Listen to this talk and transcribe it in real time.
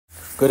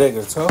Good day,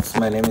 good folks.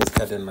 My name is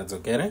Carden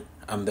Madzokere.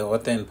 I'm the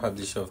author and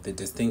publisher of the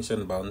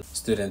Distinction Bound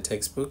Student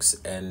Textbooks,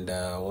 and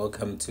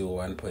welcome to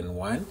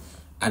 1.1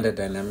 Under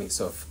Dynamics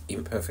of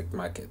Imperfect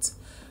Markets.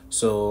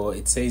 So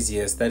it says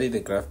here, study the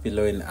graph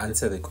below and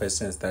answer the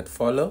questions that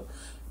follow.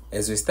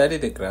 As we study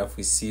the graph,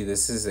 we see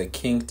this is a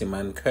kink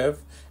demand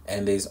curve,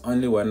 and there's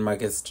only one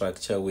market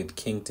structure with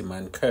kink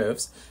demand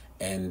curves,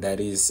 and that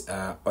is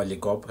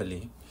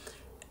oligopoly.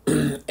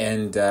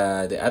 And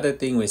the other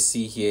thing we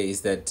see here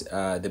is that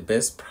the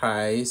best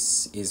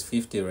price is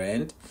 50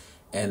 Rand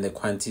and the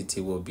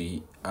quantity will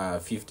be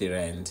 50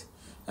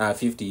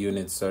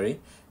 units, sorry.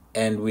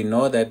 And we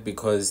know that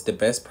because the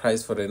best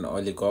price for an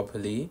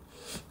oligopoly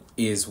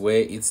is where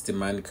its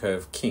demand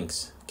curve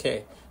kinks.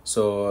 Okay,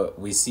 so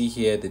we see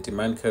here the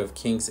demand curve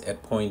kinks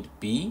at point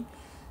B,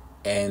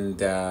 and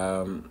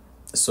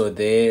so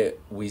there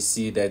we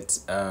see that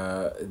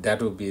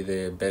that will be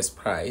the best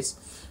price.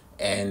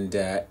 And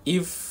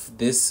if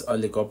this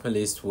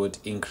oligopolist would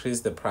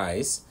increase the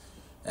price,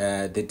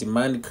 the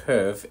demand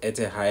curve at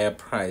a higher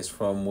price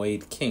from where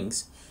it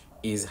kinks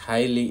is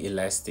highly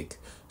elastic.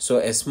 So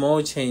a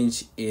small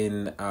change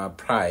in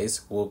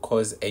price will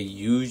cause a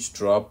huge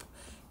drop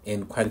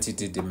in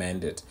quantity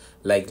demanded.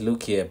 Like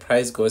look here,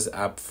 price goes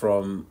up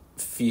from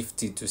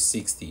 50 to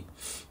 60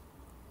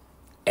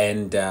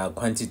 and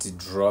quantity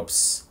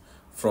drops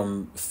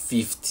from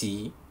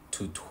 50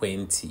 to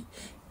 20.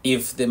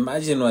 If the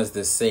margin was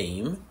the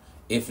same,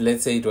 if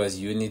let's say it was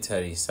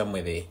unitary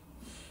somewhere there,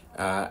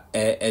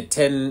 a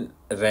 10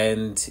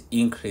 Rand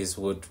increase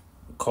would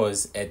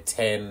cause a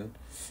 10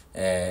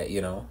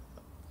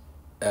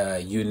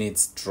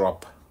 units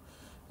drop.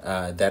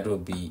 That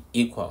would be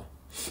equal.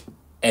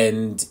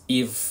 And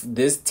if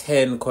this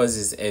 10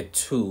 causes a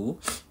 2,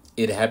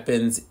 it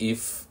happens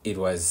if it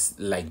was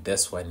like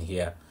this one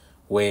here,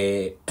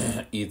 where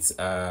it's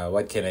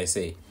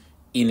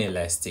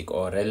inelastic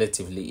or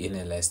relatively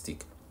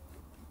inelastic.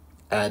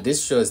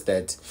 This shows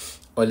that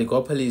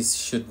oligopolies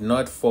should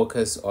not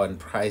focus on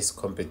price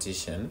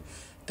competition.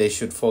 They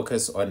should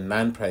focus on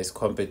non-price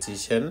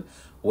competition,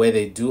 where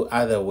they do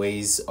other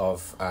ways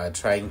of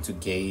trying to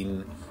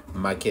gain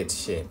market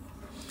share.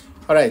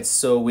 All right,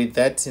 so with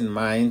that in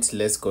mind,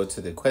 let's go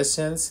to the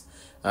questions.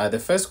 The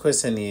first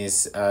question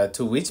is,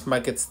 to which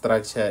market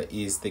structure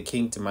is the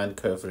kink demand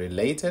curve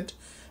related?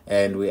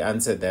 And we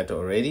answered that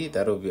already.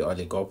 That will be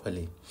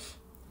oligopoly.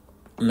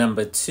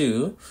 Number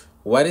 2,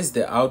 what is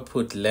the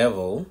output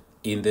level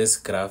in this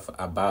graph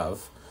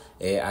above?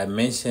 I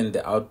mentioned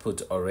the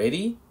output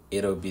already.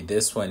 It'll be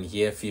this one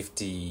here,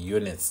 50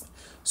 units.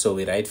 So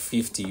we write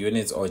 50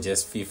 units or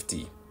just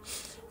 50.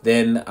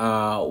 Then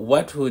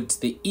what would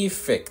the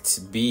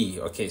effect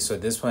be? Okay, so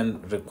this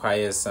one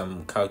requires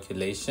some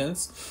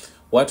calculations.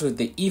 What would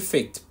the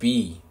effect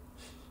be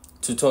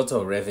to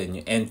total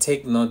revenue? And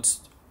take note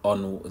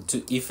on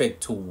to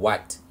effect to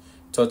what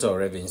total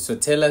revenue. So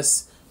tell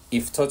us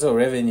if total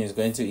revenue is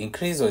going to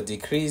increase or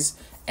decrease,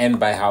 and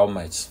by how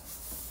much.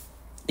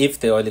 If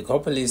the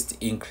oligopolist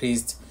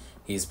increased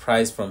his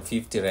price from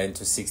 50 Rand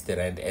to 60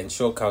 Rand, and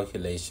show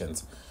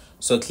calculations.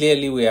 So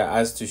clearly we are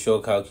asked to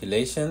show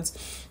calculations.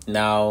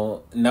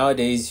 Now,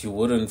 nowadays you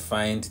wouldn't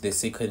find the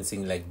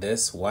sequencing like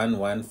this,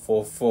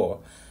 1144.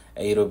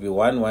 It'll be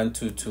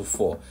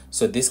 11224.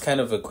 So this kind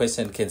of a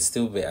question can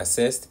still be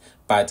assessed,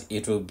 but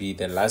it will be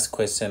the last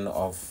question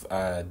of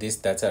this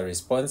data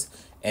response,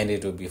 and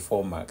it will be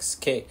 4 marks.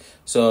 Okay,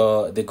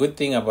 so the good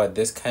thing about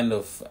this kind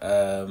of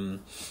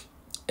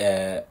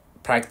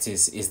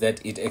practice is that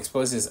it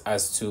exposes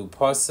us to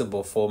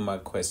possible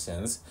 4-mark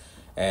questions.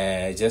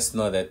 Just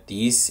know that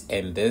this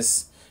and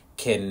this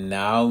can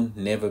now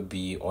never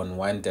be on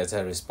one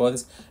data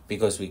response,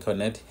 because we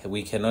cannot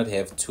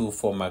have 2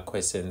 4-mark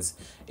questions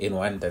in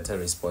one data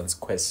response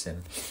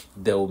question.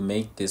 They will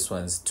make this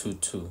one's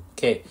 2-2.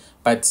 Okay,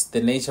 but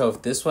the nature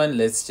of this one,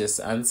 let's just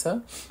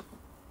answer.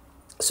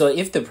 So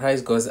if the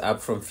price goes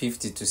up from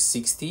 50 to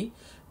 60,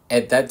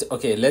 at that,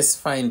 okay, let's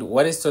find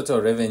what is total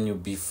revenue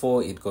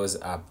before it goes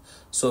up.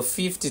 So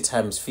 50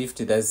 times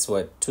 50, that's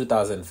what,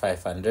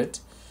 2,500.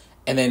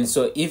 And then,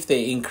 so if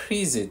they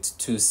increase it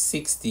to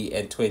 60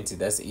 and 20,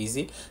 that's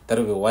easy. That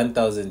will be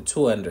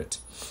 1,200.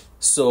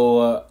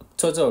 So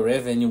total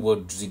revenue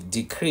will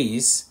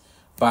decrease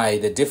by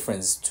the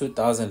difference,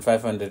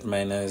 2,500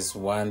 minus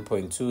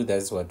 1.2,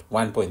 that's what,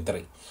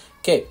 1.3.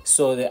 Okay,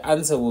 so the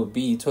answer will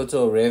be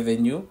total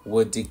revenue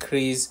will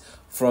decrease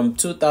from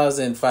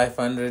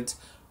 2,500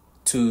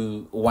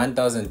 to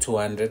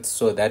 1,200.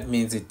 So that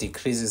means it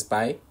decreases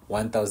by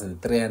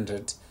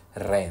 1,300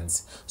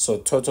 rands. So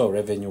total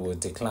revenue will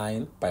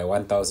decline by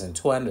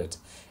 1,200.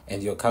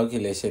 And your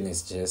calculation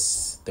is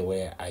just the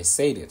way I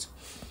said it.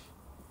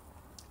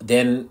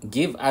 Then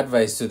give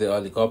advice to the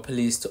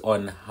oligopolist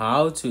on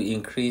how to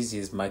increase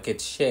his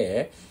market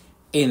share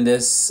in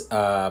this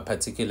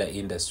particular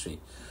industry.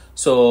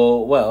 So,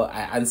 well,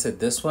 I answered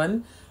this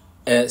one.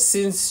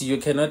 Since you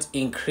cannot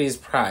increase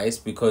price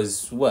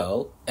because,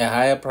 well, a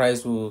higher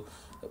price will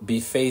be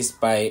faced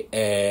by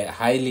a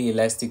highly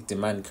elastic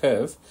demand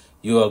curve,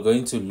 you are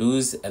going to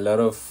lose a lot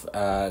of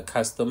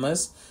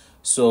customers.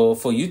 So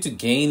for you to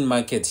gain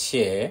market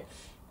share,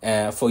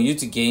 for you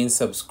to gain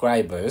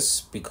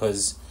subscribers,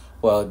 because,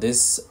 well,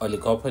 this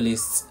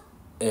oligopolist,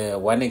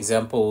 one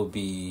example would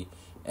be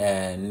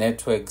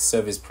network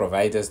service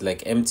providers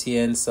like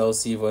MTN, Cell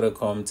C,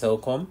 Vodacom,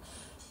 Telkom.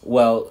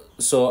 Well,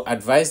 so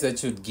advice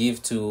that you'd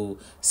give to,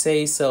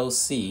 say, Cell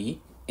C,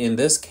 in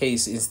this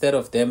case, instead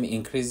of them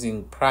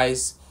increasing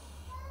price,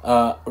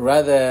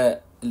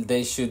 rather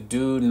they should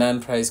do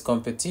non-price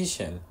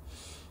competition.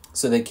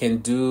 So they can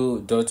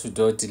do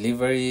door-to-door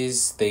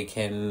deliveries, they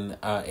can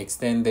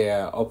extend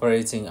their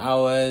operating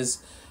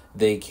hours,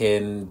 they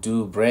can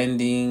do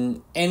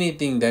branding,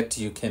 anything that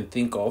you can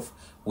think of,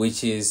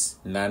 which is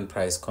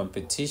non-price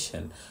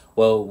competition.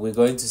 Well, we're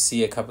going to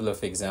see a couple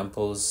of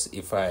examples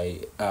if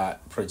I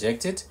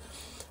project it.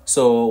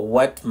 So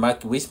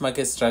which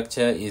market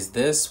structure is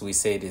this? We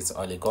said it's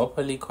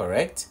oligopoly,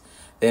 correct?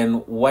 Then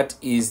what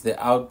is the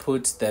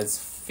output? That's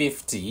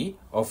 50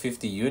 or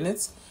 50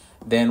 units.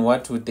 Then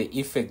what would the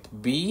effect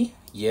be?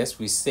 Yes,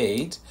 we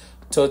said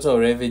total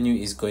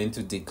revenue is going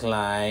to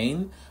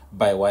decline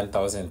by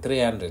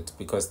 1,300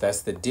 because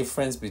that's the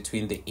difference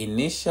between the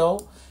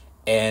initial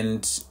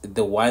and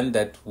the one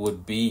that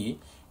would be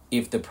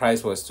if the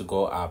price was to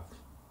go up.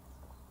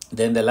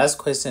 Then the last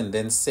question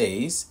then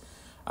says,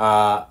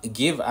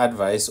 give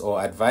advice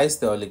or advise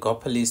the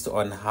oligopolist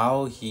on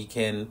how he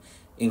can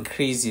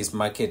increase his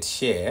market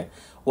share.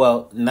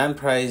 Well,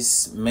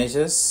 non-price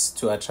measures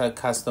to attract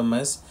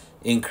customers,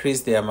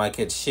 increase their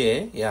market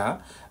share,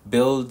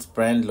 build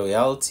brand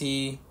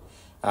loyalty,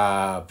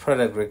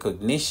 product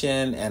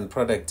recognition and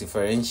product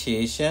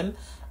differentiation,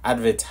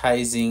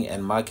 advertising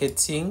and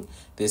marketing.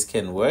 This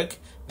can work.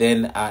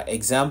 Then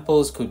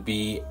examples could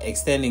be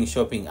extending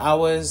shopping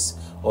hours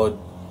or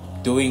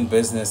doing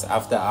business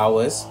after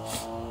hours,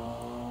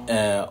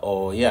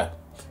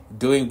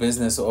 doing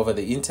business over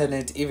the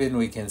internet. Even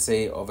we can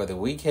say over the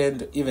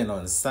weekend, even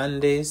on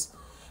Sundays,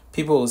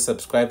 people will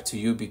subscribe to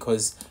you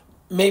because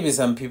maybe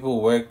some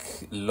people work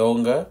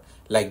longer,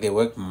 like they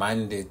work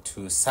Monday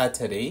to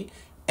Saturday,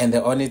 and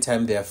the only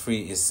time they are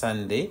free is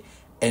Sunday.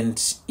 And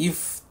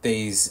if there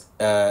is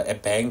a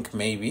bank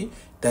maybe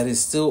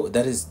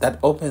that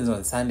opens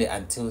on Sunday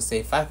until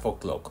say 5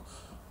 o'clock,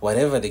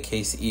 whatever the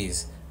case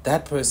is,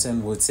 that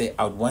person would say,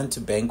 I would want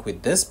to bank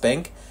with this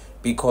bank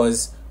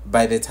because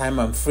by the time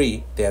I'm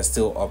free, they are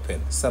still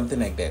open.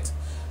 Something like that.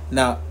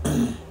 Now,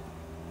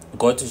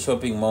 go to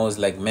shopping malls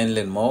like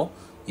Mainland Mall,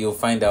 you'll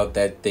find out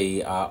that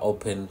they are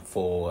open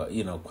for,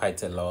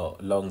 quite a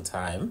long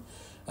time.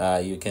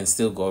 You can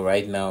still go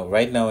right now.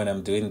 Right now when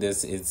I'm doing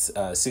this, it's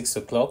 6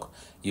 o'clock.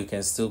 You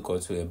can still go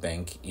to a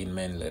bank in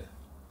Mainland.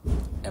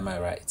 Am I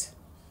right?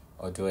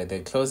 Or do they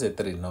close at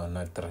 3? No,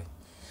 not 3.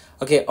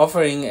 Okay,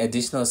 offering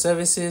additional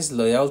services,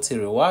 loyalty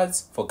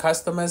rewards for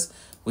customers.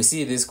 We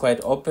see this quite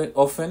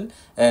often.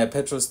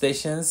 Petrol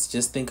stations,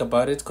 just think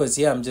about it. Because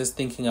I'm just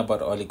thinking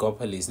about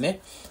oligopolies.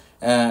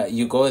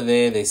 You go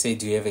there, they say,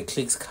 do you have a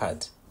Clicks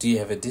card? Do you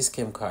have a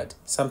Discount card?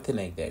 Something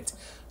like that.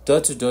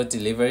 Door-to-door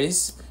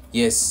deliveries.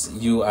 Yes,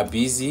 you are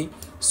busy,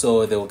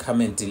 so they will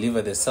come and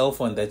deliver the cell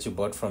phone that you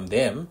bought from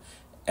them.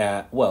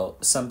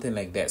 Something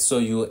like that. So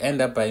you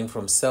end up buying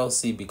from Cell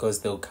C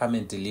because they'll come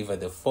and deliver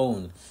the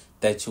phone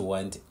that you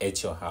want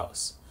at your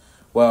house.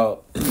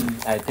 Well,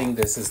 I think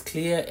this is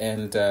clear,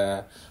 and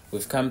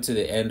we've come to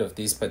the end of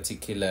this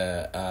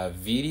particular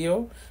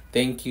video.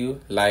 Thank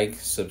you. Like,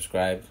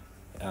 subscribe.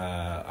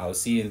 I'll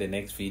see you in the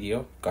next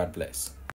video. God bless.